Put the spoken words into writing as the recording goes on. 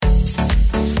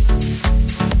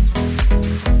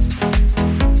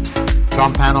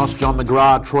Tom Panos, John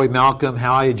McGrath, Troy Malcolm.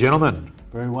 How are you, gentlemen?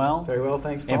 Very well. Very well,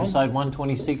 thanks, Tom. Episode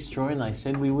 126, Troy, and they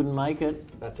said we wouldn't make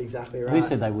it. That's exactly right. Who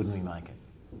said they wouldn't make it?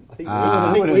 I think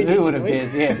Who would have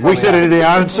dared? Yeah, We said it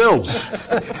our own selves.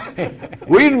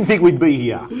 We didn't think we'd be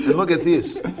here. And look at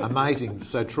this. Amazing.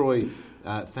 So, Troy,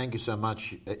 thank you so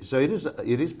much. So it is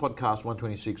podcast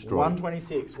 126, Troy.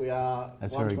 126. We are.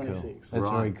 That's 126. very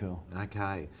cool. Very cool.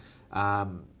 Okay.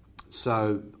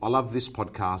 So I love this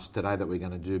podcast today that we're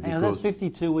going to do because... That's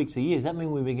 52 weeks a year. Does that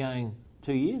mean we've been going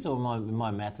 2 years, or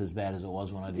my math as bad as it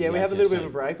was when I did Yeah, the we have a HSC? little bit of a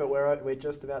break, but we're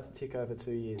just about to tick over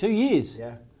 2 years. 2 years?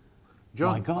 Yeah.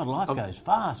 John, my God, life goes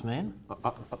fast, man.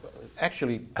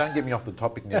 Actually, don't get me off the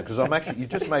topic now, because you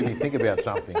just made me think about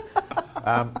something.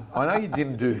 I know you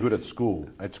didn't do good at school.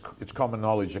 It's common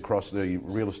knowledge across the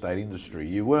real estate industry.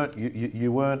 You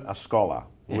weren't a scholar.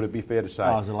 Yeah. Would it be fair to say?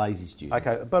 I was a lazy student.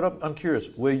 Okay, but I'm curious.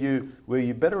 Were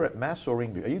you better at maths or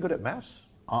English? Are you good at maths?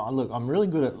 Look, I'm really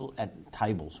good at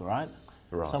tables, all right?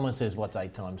 Right. Someone says, what's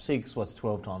 8 times 6? What's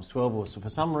 12 times 12? Or so for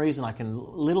some reason,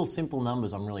 little simple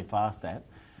numbers I'm really fast at.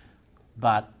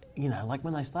 But, like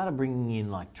when they started bringing in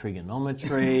like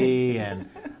trigonometry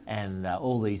and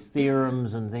all these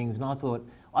theorems and things, and I thought,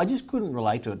 I just couldn't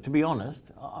relate to it. To be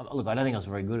honest, look, I don't think I was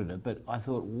very good at it, but I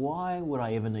thought, why would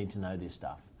I ever need to know this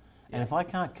stuff? And if I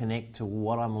can't connect to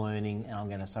what I'm learning and I'm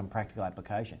going to have some practical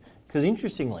application. Because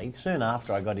interestingly, soon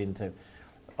after I got into,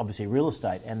 obviously, real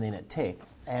estate and then at Tech,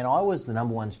 and I was the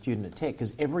number one student at Tech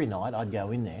because every night I'd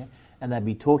go in there and they'd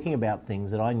be talking about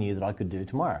things that I knew that I could do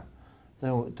tomorrow.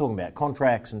 So talking about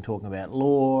contracts and talking about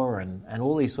law and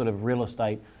all these sort of real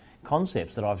estate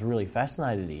concepts that I was really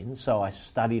fascinated in. So I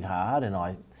studied hard and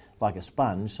I, like a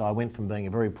sponge, so I went from being a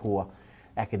very poor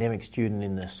academic student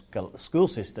in the school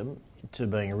system to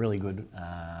being a really good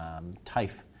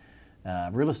TAFE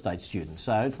real estate student.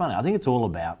 So it's funny. I think it's all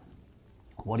about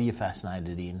what are you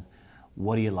fascinated in,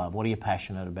 what do you love, what are you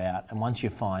passionate about, and once you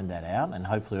find that out, and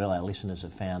hopefully all our listeners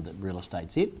have found that real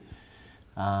estate's it,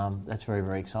 that's very,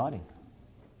 very exciting.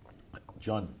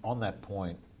 John, on that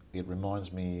point, it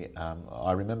reminds me,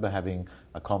 I remember having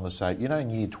a conversation, in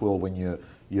year 12 when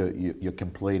you're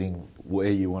completing where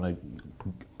you want to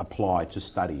apply to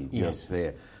study. Yes.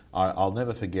 There. I'll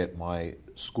never forget my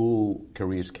school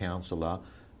careers counsellor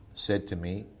said to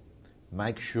me,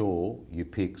 make sure you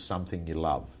pick something you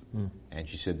love. Mm. And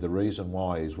she said the reason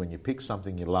why is when you pick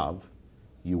something you love,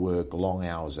 you work long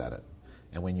hours at it.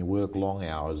 And when you work long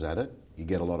hours at it, you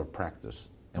get a lot of practice.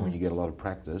 And when you get a lot of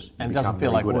practice... And it doesn't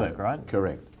feel like work, right?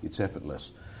 Correct. It's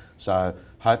effortless. So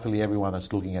hopefully everyone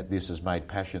that's looking at this has made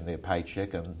passion their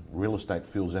paycheck, and real estate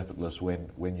feels effortless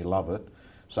when you love it.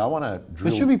 So I want to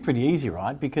drill... It should be pretty easy,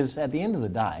 right? Because at the end of the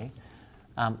day,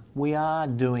 we are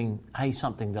doing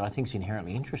something that I think is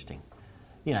inherently interesting.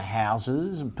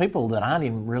 Houses. People that aren't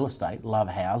in real estate love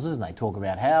houses, and they talk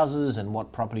about houses and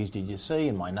what properties did you see,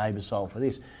 and my neighbour sold for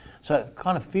this. So it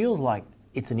kind of feels like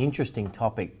it's an interesting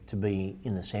topic to be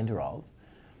in the centre of.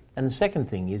 And the second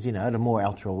thing is, at a more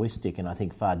altruistic and I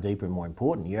think far deeper and more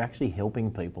important, you're actually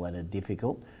helping people at a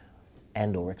difficult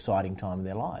and or exciting time in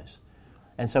their lives.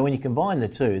 And so when you combine the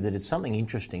two, that it's something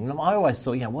interesting. And I always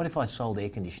thought, what if I sold air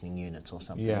conditioning units or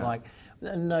something? Yeah. Like,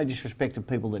 no disrespect to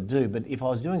people that do, but if I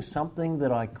was doing something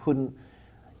that I couldn't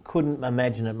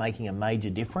imagine it making a major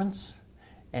difference,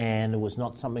 and it was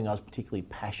not something I was particularly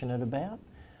passionate about,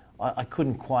 I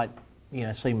couldn't quite,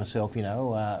 see myself,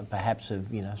 perhaps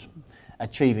of,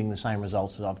 achieving the same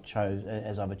results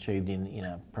as I've achieved in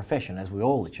a profession, as we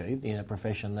all achieved in a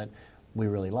profession that we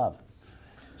really love.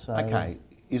 So, okay.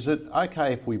 Is it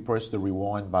okay if we press the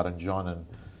rewind button, John,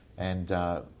 and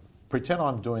pretend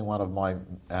I'm doing one of my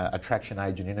attraction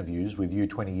agent interviews with you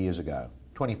 25 years ago?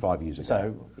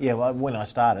 So, when I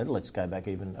started, let's go back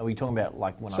even... Are we talking about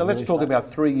when I So let's really talk started?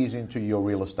 about 3 years into your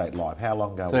real estate life. How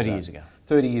long ago was that? 30 years ago.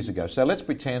 30 years ago. So let's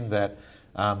pretend that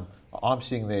I'm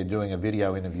sitting there doing a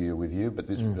video interview with you, but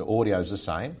the audio's the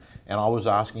same, and I was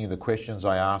asking you the questions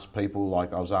I asked people,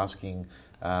 like I was asking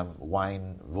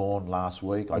Wayne Vaughan last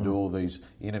week. I do all these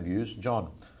interviews.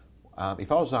 John,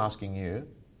 if I was asking you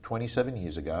 27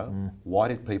 years ago, why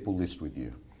did people list with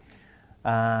you?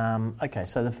 Okay,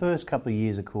 so the first couple of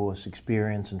years, of course,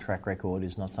 experience and track record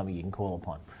is not something you can call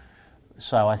upon.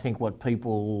 So I think what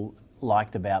people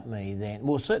liked about me then,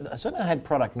 certainly I had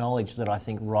product knowledge that I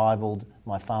think rivaled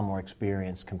my far more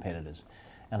experienced competitors.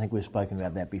 And I think we've spoken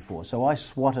about that before. So I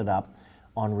swatted up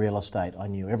on real estate. I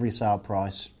knew every sale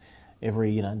price,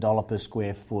 every dollar per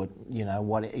square foot,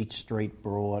 what each street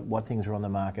brought, what things were on the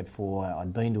market for.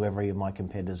 I'd been to every of my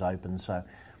competitors' open, so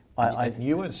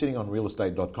you weren't sitting on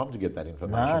realestate.com to get that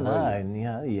information,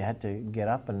 No, you had to get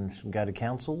up and go to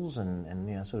councils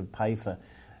and sort of pay for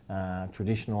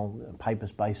traditional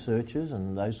paper-based searches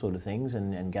and those sort of things,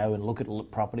 and go and look at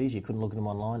properties. You couldn't look at them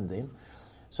online then.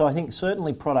 So I think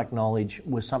certainly product knowledge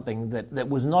was something that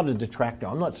was not a detractor.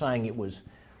 I'm not saying it was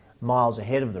miles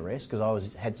ahead of the rest, because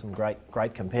I had some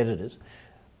great competitors,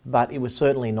 but it was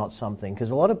certainly not something,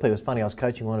 because a lot of people, it's funny, I was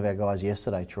coaching one of our guys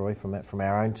yesterday, Troy, from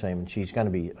our own team, and she's going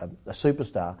to be a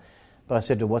superstar. But I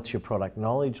said to her, what's your product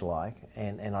knowledge like?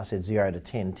 And I said 0 to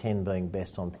 10, 10 being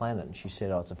best on planet. And she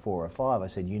said, oh, it's a 4 or 5. I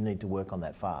said, you need to work on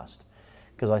that fast.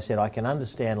 Because I said, I can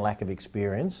understand lack of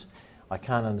experience. I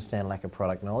can't understand lack of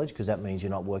product knowledge, because that means you're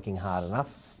not working hard enough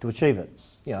to achieve it.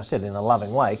 You know, I said it in a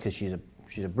loving way, because she's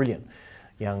a brilliant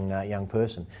young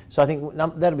person. So I think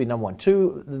that'd be number one.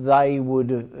 2, they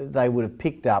would have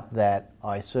picked up that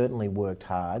I certainly worked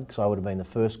hard, because I would have been the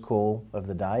first call of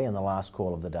the day and the last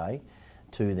call of the day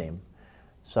to them.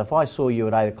 So if I saw you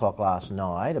at 8 o'clock last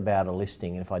night about a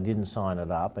listing, and if I didn't sign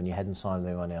it up and you hadn't signed with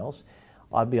anyone else,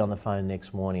 I'd be on the phone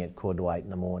next morning at 8:15 in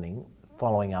the morning,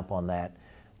 following up on that,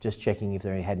 just checking if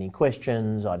they had any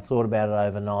questions. I'd thought about it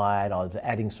overnight. I was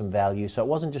adding some value. So it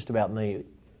wasn't just about me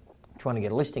trying to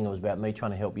get a listing. It was about me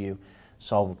trying to help you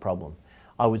solve a problem.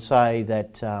 I would say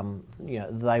that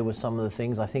they were some of the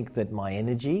things. I think that my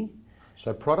energy.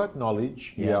 So product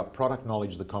knowledge, you out-product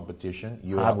knowledge the competition,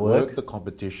 you hard outwork work, the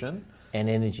competition. And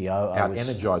energy.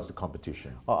 Out-energise the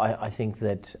competition. I think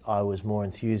that I was more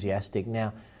enthusiastic.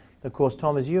 Now, of course,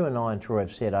 Tom, as you and I and Troy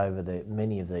have said over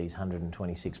many of these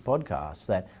 126 podcasts,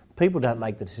 that people don't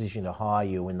make the decision to hire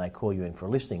you when they call you in for a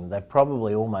listing. They've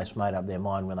probably almost made up their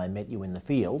mind when they met you in the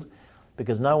field,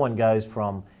 because no one goes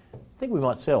from, I think we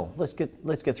might sell, let's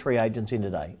get 3 agents in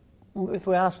today. If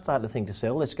we are starting to think to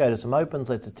sell, let's go to some opens,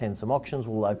 let's attend some auctions,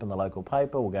 we'll open the local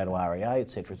paper, we'll go to REA,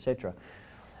 etc., etc.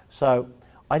 So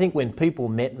I think when people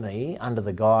met me under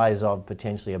the guise of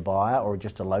potentially a buyer or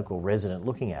just a local resident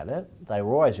looking at it, they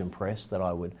were always impressed that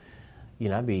I would,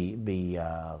 be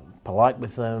polite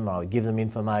with them. I would give them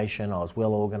information. I was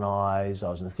well organised. I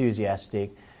was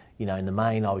enthusiastic. In the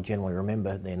main, I would generally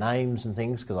remember their names and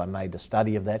things, because I made a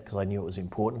study of that, because I knew it was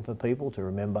important for people to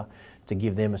remember, to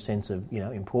give them a sense of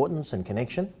importance and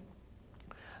connection.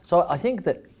 So I think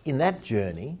that in that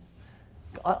journey,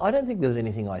 I don't think there was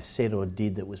anything I said or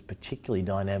did that was particularly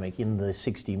dynamic in the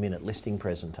 60-minute listing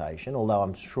presentation, although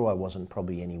I'm sure I wasn't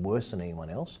probably any worse than anyone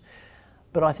else.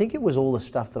 But I think it was all the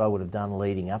stuff that I would have done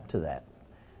leading up to that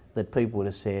people would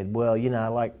have said, well,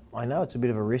 I know it's a bit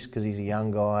of a risk because he's a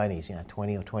young guy and he's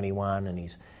 20 or 21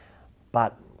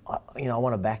 but I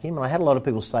want to back him. And I had a lot of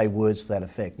people say words to that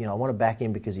effect. I want to back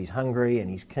him because he's hungry and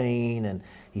he's keen and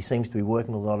he seems to be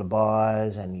working with a lot of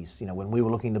buyers, and he's, when we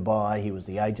were looking to buy, he was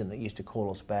the agent that used to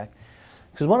call us back.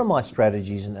 Because one of my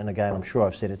strategies, and again, I'm sure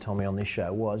I've said it, Tommy, on this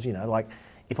show, was,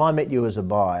 if I met you as a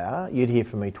buyer, you'd hear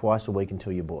from me twice a week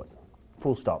until you bought.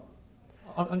 Full stop.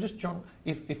 I'm just, John,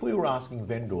 if we were asking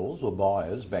vendors or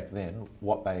buyers back then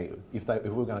if we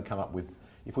were going to come up with,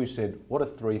 if we said, what are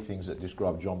 3 things that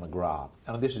describe John McGrath?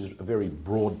 And this is a very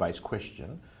broad-based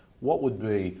question. What would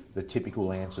be the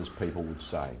typical answers people would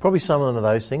say? Probably some of them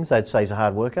are those things. They'd say he's a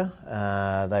hard worker.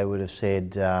 They would have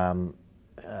said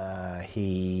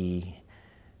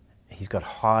he's got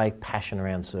high passion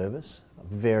around service.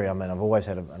 I've always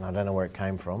had, and I don't know where it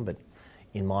came from, but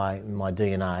in my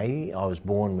DNA, I was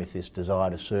born with this desire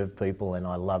to serve people, and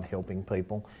I love helping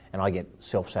people, and I get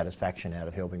self-satisfaction out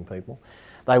of helping people.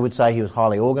 They would say he was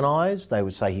highly organised. They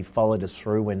would say he followed us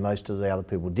through when most of the other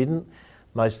people didn't.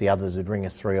 Most of the others would ring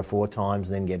us 3 or 4 times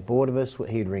and then get bored of us.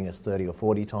 He'd ring us 30 or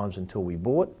 40 times until we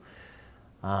bought.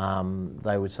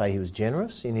 They would say he was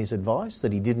generous in his advice,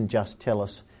 that he didn't just tell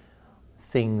us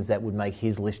things that would make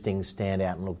his listings stand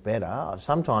out and look better.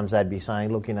 Sometimes they'd be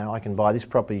saying, look, I can buy this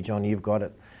property, John, you've got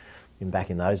it. Back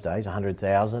in those days,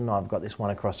 100,000. I've got this one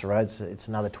across the road, so it's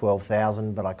another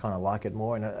 12,000, but I kind of like it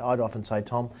more. And I'd often say,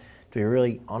 Tom, to be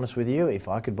really honest with you, if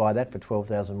I could buy that for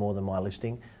 12,000 more than my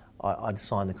listing, I'd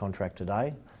sign the contract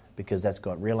today, because that's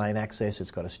got rear lane access,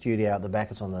 it's got a studio out the back,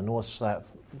 it's on the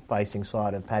north-facing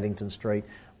side of Paddington Street,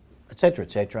 etc.,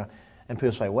 etc. And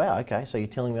people say, wow, okay, so you're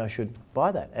telling me I should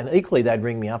buy that. And equally, they'd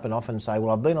ring me up and often say,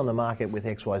 well, I've been on the market with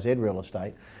XYZ Real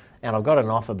Estate, and I've got an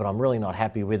offer, but I'm really not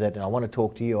happy with it, and I want to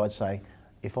talk to you. I'd say,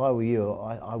 if I were you,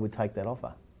 I would take that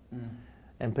offer. Mm.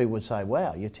 And people would say,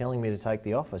 wow, you're telling me to take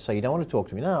the offer, so you don't want to talk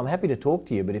to me. No, I'm happy to talk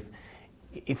to you, but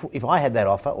if I had that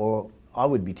offer, or I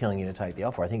would be telling you to take the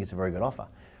offer. I think it's a very good offer.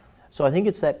 So I think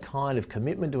it's that kind of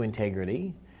commitment to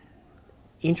integrity,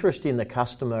 interest in the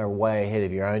customer way ahead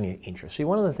of your own interest. See,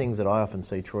 one of the things that I often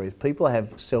see, Troy, is people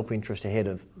have self-interest ahead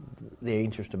of their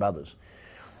interest of others.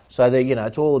 So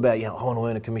it's all about, I want to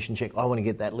earn a commission check, I want to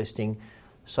get that listing.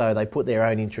 So they put their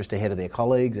own interest ahead of their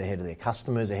colleagues, ahead of their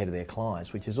customers, ahead of their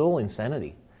clients, which is all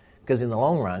insanity. Because in the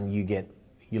long run, you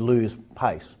lose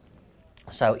pace.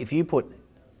 So if you put,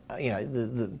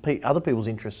 other people's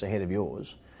interests ahead of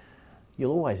yours,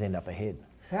 you'll always end up ahead.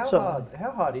 How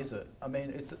hard is it? I mean,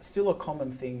 it's still a common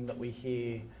thing that we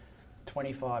hear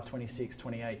 25, 26,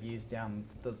 28 years down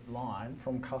the line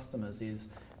from customers is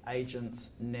agents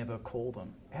never call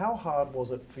them. How hard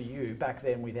was it for you back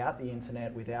then without the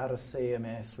internet, without a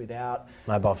CMS, without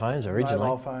mobile phones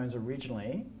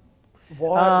originally?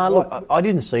 Look, I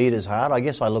didn't see it as hard. I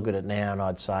guess I look at it now and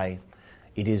I'd say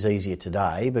it is easier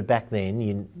today, but back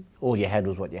then all you had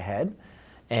was what you had.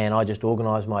 And I just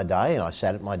organised my day and I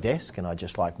sat at my desk and I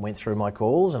just went through my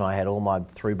calls and I had all my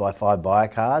 3x5 buyer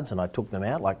cards and I took them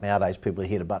out. Like nowadays people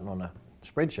hit a button on a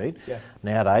spreadsheet. Yeah.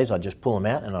 Nowadays I'd just pull them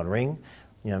out and I'd ring,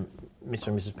 Mr.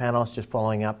 and Mrs. Panos, just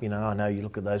following up, I know you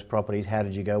look at those properties, how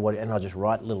did you go? And I'd just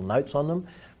write little notes on them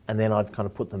and then I'd kind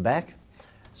of put them back.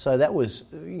 So that was,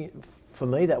 for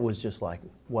me, that was just like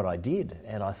what I did.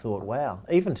 And I thought, wow,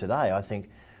 even today I think,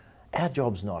 our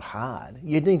job's not hard.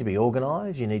 You need to be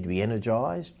organised, you need to be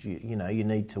energised, you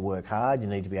need to work hard, you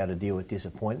need to be able to deal with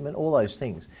disappointment, all those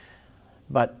things.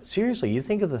 But seriously, you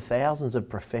think of the thousands of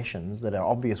professions that are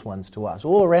obvious ones to us,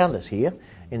 all around us here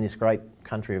in this great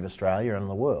country of Australia and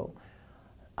the world.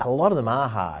 A lot of them are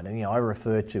hard, and I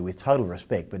refer to, with total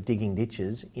respect, but digging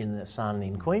ditches in the sun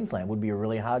in Queensland would be a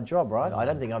really hard job, right? I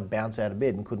don't think I'd bounce out of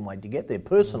bed and couldn't wait to get there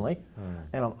personally,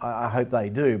 and I hope they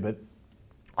do, but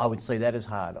I would see that as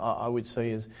hard. I would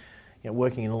see as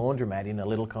working in a laundromat in a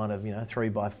little kind of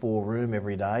 3x4 room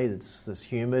every day that's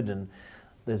humid and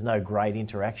there's no great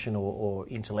interaction or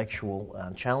intellectual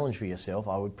challenge for yourself.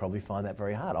 I would probably find that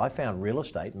very hard. I found real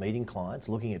estate, meeting clients,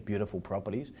 looking at beautiful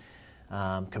properties,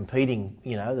 competing,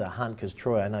 the hunt, because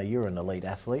Troy, I know you're an elite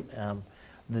athlete.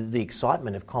 The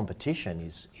excitement of competition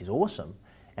is awesome.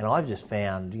 And I've just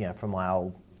found, from my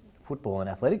old football and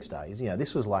athletics days,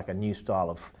 this was like a new style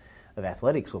of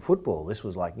athletics or football. This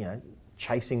was like,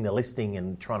 chasing the listing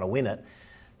and trying to win it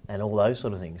and all those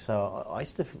sort of things. So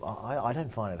I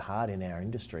don't find it hard in our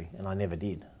industry, and I never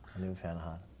did. I never found it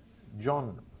hard.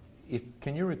 John,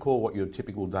 can you recall what your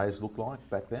typical days looked like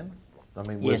back then? I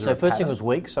mean, so first thing was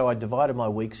weeks. So I divided my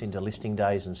weeks into listing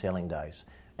days and selling days,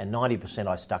 and 90%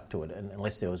 I stuck to it,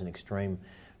 unless there was an extreme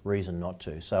reason not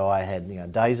to. So I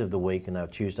had days of the week, and they were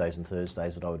Tuesdays and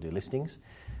Thursdays that I would do listings.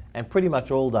 And pretty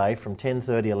much all day from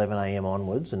 10:30, 11 a.m.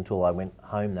 onwards until I went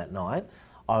home that night,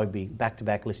 I would be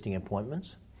back-to-back listing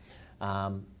appointments.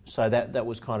 So that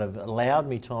was kind of allowed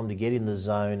me time to get in the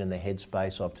zone and the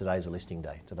headspace of today's a listing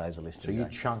day. So you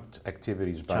chunked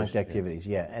activities, basically. Chunked activities,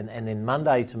 yeah. And then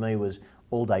Monday to me was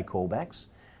all-day callbacks.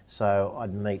 So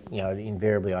I'd meet,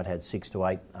 invariably I'd had 6 to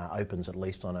 8 opens at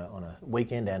least on a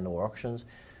weekend and or auctions.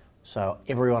 So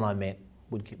everyone I met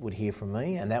would hear from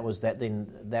me, and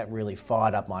that really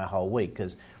fired up my whole week,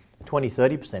 because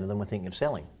 20-30% of them were thinking of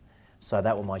selling. So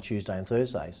that were my Tuesday and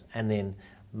Thursdays. And then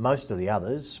most of the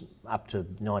others, up to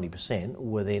 90%,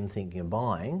 were then thinking of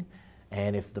buying,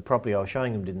 and if the property I was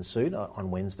showing them didn't suit,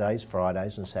 on Wednesdays,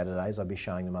 Fridays and Saturdays I'd be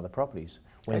showing them other properties.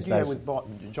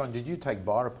 John, did you take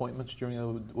buyer appointments during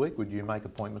the week? Would you make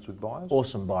appointments with buyers?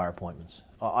 Awesome buyer appointments.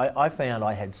 I found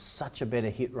I had such a better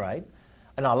hit rate.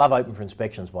 And I love open for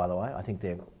inspections, by the way. I think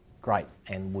they're great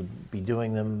and would be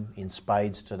doing them in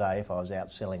spades today if I was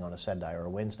out selling on a Saturday or a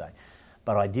Wednesday.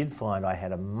 But I did find I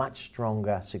had a much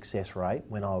stronger success rate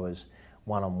when I was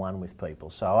one-on-one with people.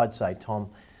 So I'd say, Tom,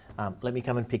 let me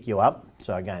come and pick you up.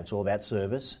 So again, it's all about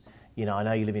service. I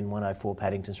know you live in 104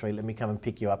 Paddington Street. Let me come and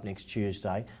pick you up next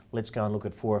Tuesday. Let's go and look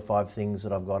at 4 or 5 things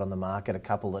that I've got on the market, a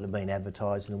couple that have been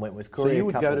advertised in Wentworth Courier. So you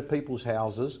would go to people's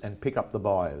houses and pick up the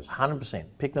buyers? 100%.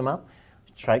 Pick them up.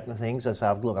 Shake the things. I say,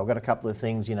 look, I've got a couple of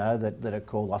things, that are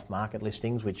called off-market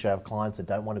listings, which have clients that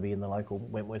don't want to be in the local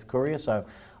Wentworth Courier, so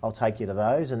I'll take you to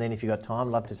those. And then if you've got time,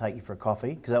 I'd love to take you for a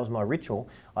coffee, because that was my ritual.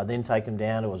 I'd then take them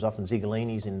down. It was often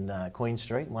Zigolini's in Queen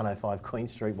Street, 105 Queen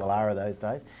Street, Wallara those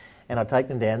days. And I'd take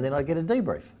them down, then I'd get a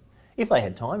debrief. If they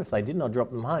had time. If they didn't, I'd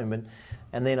drop them home.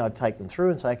 And then I'd take them through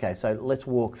and say, okay, so let's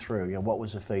walk through. What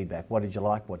was the feedback? What did you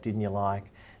like? What didn't you like? Do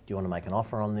you want to make an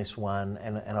offer on this one?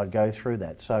 And I'd go through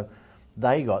that. So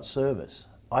they got service.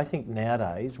 I think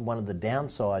nowadays one of the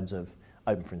downsides of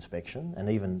open for inspection, and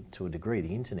even to a degree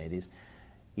the internet,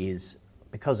 is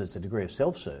because it's a degree of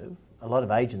self-serve, a lot of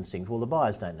agents think, well, the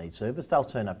buyers don't need service. They'll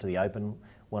turn up to the open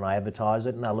when I advertise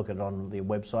it and they'll look at it on the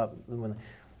website.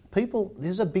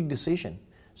 This is a big decision.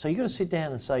 So you've got to sit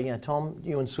down and say, Tom,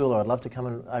 you and Sula, I'd love to come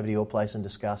over to your place and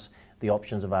discuss the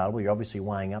options available. You're obviously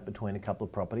weighing up between a couple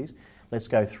of properties. Let's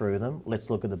go through them. Let's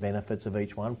look at the benefits of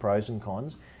each one, pros and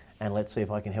cons. and let's see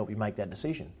if I can help you make that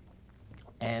decision.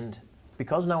 And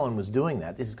because no one was doing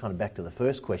that, this is kind of back to the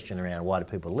first question around why do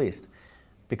people list.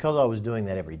 Because I was doing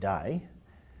that every day,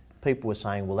 people were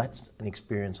saying, well, that's an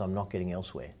experience I'm not getting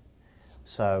elsewhere.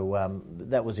 So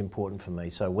that was important for me.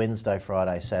 So Wednesday,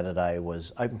 Friday, Saturday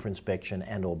was open for inspection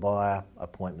and or buyer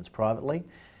appointments privately.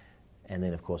 And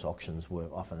then, of course, auctions were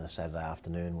often a Saturday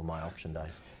afternoon were my auction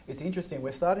days. It's interesting.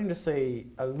 We're starting to see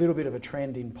a little bit of a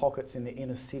trend in pockets in the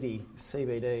inner city,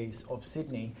 CBDs of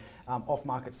Sydney.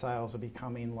 Off-market sales are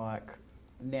becoming like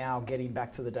now getting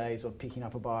back to the days of picking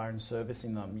up a buyer and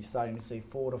servicing them. You're starting to see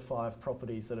 4 to 5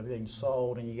 properties that are being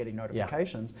sold and you're getting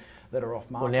notifications that are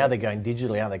off-market. Well, now they're going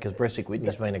digitally, aren't they? Because Bresic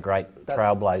Whitney's been a great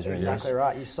trailblazer in this. Exactly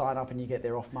right. You sign up and you get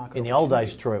their off-market. In the old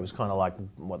days, true, it was kind of like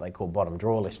what they call bottom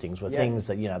drawer listings, were things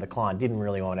that, the client didn't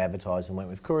really want to advertise and went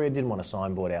with courier, didn't want a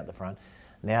signboard out the front.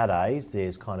 Nowadays,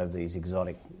 there's kind of these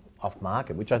exotic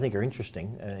off-market, which I think are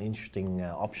interesting, an interesting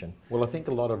option. Well, I think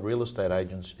a lot of real estate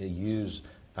agents use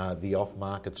the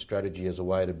off-market strategy as a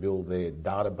way to build their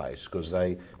database, because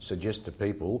they suggest to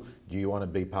people, do you want to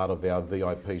be part of our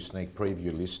VIP sneak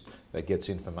preview list that gets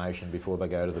information before they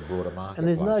go to the broader market? And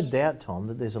there's no doubt, Tom,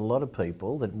 that there's a lot of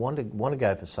people that want to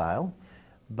go for sale,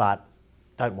 but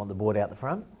don't want the board out the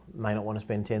front, may not want to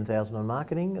spend $10,000 on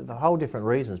marketing, the whole different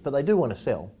reasons, but they do want to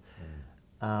sell.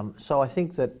 So I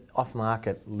think that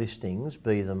off-market listings,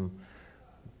 be them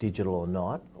digital or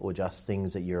not, or just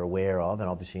things that you're aware of, and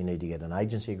obviously you need to get an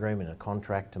agency agreement and a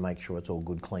contract to make sure it's all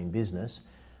good, clean business.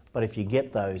 But if you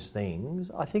get those things,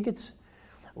 I think it's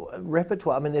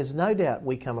repertoire. I mean, there's no doubt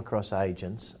we come across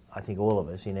agents, I think all of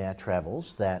us in our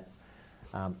travels, that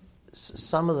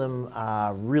some of them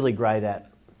are really great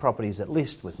at properties that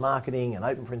list with marketing and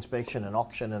open for inspection and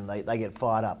auction, and they get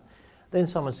fired up. Then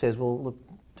someone says, well, look,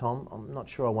 Tom, I'm not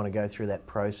sure I want to go through that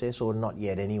process, or not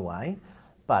yet anyway,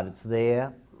 but it's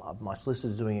there. My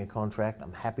solicitor's doing a contract,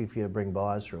 I'm happy for you to bring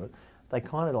buyers through it. They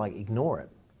kind of like ignore it.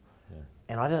 Yeah.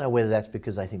 And I don't know whether that's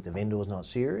because they think the vendor's not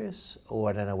serious, or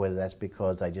I don't know whether that's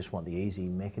because they just want the easy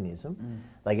mechanism.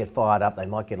 They get fired up, they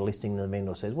might get a listing and the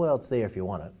vendor says, well, it's there if you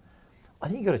want it. I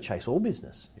think you've got to chase all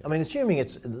business. Yeah. I mean, assuming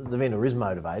the vendor is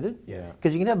motivated,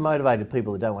 because you can have motivated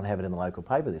people that don't want to have it in the local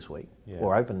paper this week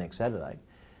or open next Saturday.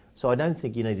 So I don't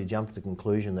think you need to jump to the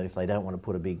conclusion that if they don't want to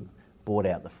put a big board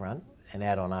out the front and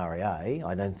out on REA,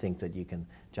 I don't think that you can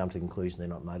jump to the conclusion they're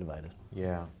not motivated.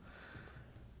 Yeah.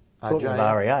 Talking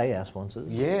of REA, our sponsors.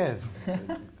 Yeah,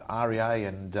 REA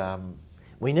and...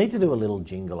 we need to do a little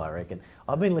jingle, I reckon.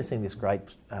 I've been listening to this great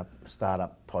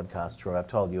startup podcast, Troy. I've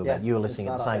told you about. You were listening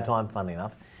at the same time, funnily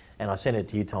enough. And I sent it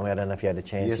to you, Tommy. I don't know if you had a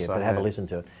chance yet, but have a listen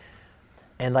to it.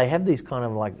 And they have these kind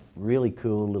of like really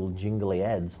cool little jingly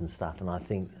ads and stuff. And I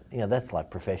think, that's like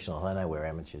professional. I know we're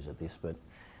amateurs at this, but...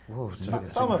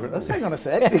 hang on a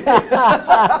sec.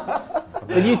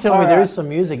 But you tell me there is some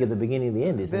music at the beginning and the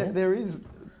end, isn't there? There is.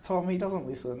 Tom, he doesn't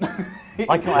listen.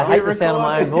 I hate the sound of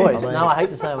my own voice. I hate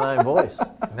the sound of my own voice.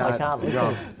 No, I can't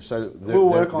listen.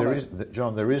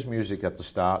 John, so there is music at the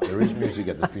start, there is music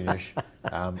at the finish.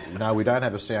 No, we don't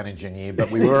have a sound engineer,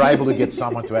 but we were able to get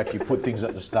someone to actually put things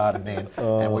at the start and end.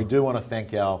 And we do want to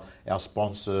thank our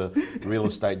sponsor,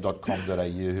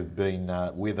 realestate.com.au, who've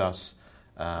been with us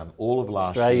all of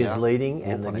last year. Australia's leading,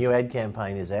 and the new ad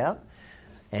campaign is out.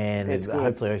 And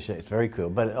hopefully it's very cool.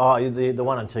 But the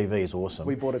one on TV is awesome.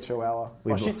 We bought a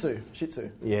Chihuahua. Shih Tzu.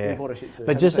 Yeah. We bought a Shih Tzu.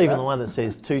 But just even the one that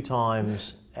says 2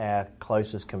 times our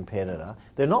closest competitor.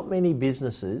 There are not many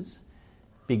businesses,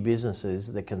 big businesses,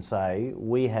 that can say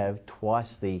we have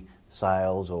twice the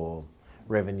sales or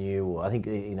revenue, or I think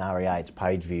in REA it's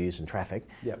page views and traffic,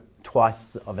 twice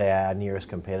of our nearest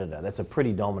competitor. That's a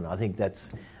pretty dominant. I think that's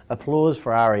applause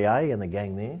for REA and the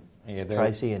gang there. Yeah,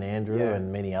 Tracy and Andrew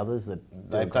and many others that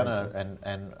they've done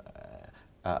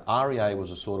REA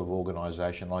was a sort of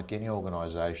organisation, like any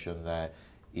organisation that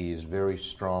is very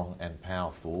strong and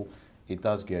powerful. It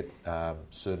does get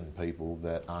certain people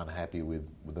that aren't happy with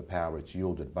the power it's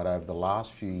yielded. But over the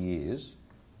last few years,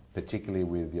 particularly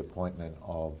with the appointment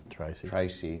of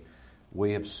Tracy,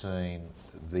 we have seen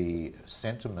the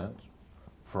sentiment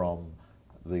from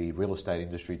the real estate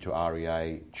industry to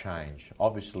REA change.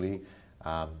 Obviously,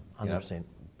 100%.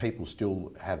 People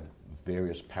still have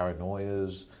various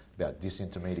paranoias about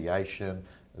disintermediation.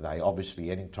 They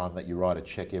obviously, any time that you write a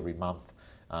cheque every month,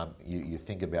 you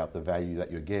think about the value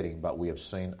that you're getting, but we have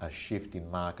seen a shift in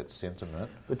market sentiment.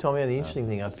 But Tommy, the interesting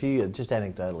thing, just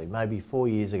anecdotally, maybe 4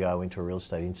 years ago I went to a real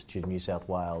estate institute in New South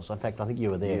Wales. In fact, I think you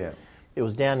were there. Yeah. It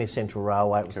was down near Central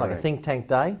Railway. It was like a think tank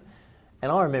day.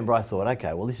 And I remember I thought,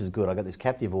 okay, well, this is good. I got this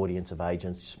captive audience of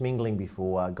agents just mingling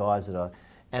before, guys that are...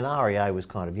 And REA was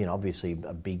kind of, obviously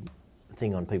a big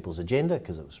thing on people's agenda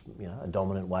because it was, a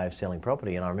dominant way of selling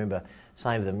property. And I remember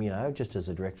saying to them, just as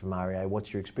a director from REA,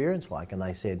 what's your experience like? And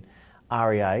they said,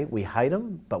 REA, we hate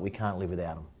them, but we can't live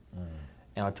without them.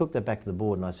 And I took that back to the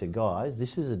board and I said, guys,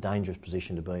 this is a dangerous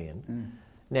position to be in.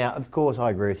 Now, of course, I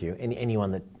agree with you.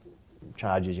 Anyone that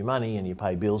charges you money and you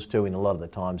pay bills to, in a lot of the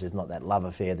times there's not that love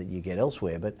affair that you get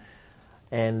elsewhere.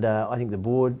 And I think the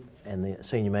board and the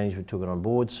senior management took it on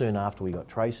board soon after we got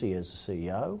Tracy as the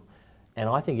CEO. And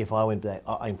I think if I went back,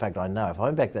 in fact I know, if I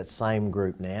went back to that same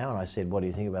group now and I said, what do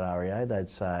you think about REA? They'd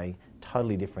say,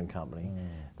 totally different company.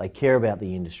 They care about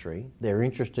the industry. They're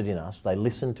interested in us. They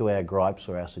listen to our gripes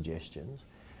or our suggestions.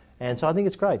 And so I think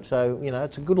it's great. So,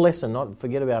 it's a good lesson, not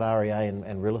forget about REA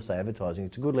and real estate advertising.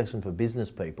 It's a good lesson for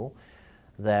business people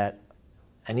that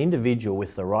an individual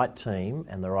with the right team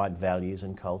and the right values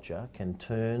and culture can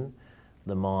turn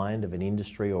the mind of an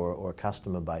industry or a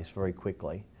customer base very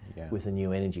quickly with a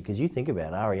new energy. Because you think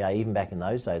about it, REA, even back in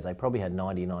those days, they probably had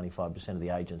 90-95% of the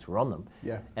agents were on them.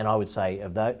 Yeah. And I would say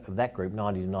of that group,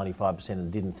 90-95% of them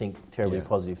didn't think terribly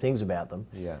positive things about them.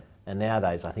 Yeah. And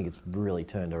nowadays, I think it's really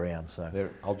turned around. So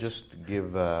I'll just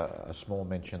give a small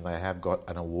mention. They have got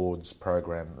an awards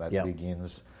program that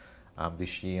begins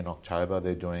this year in October.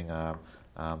 They're doing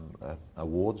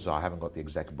awards. I haven't got the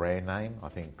exact brand name. I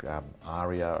think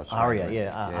ARIA.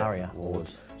 ARIA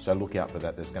Awards. So look out for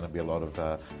that. There's going to be a lot of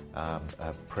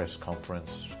press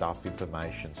conference stuff,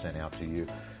 information sent out to you.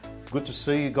 Good to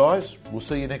see you guys. We'll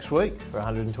see you next week. For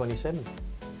 127.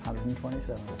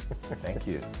 127. Thank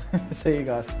you. See you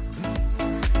guys.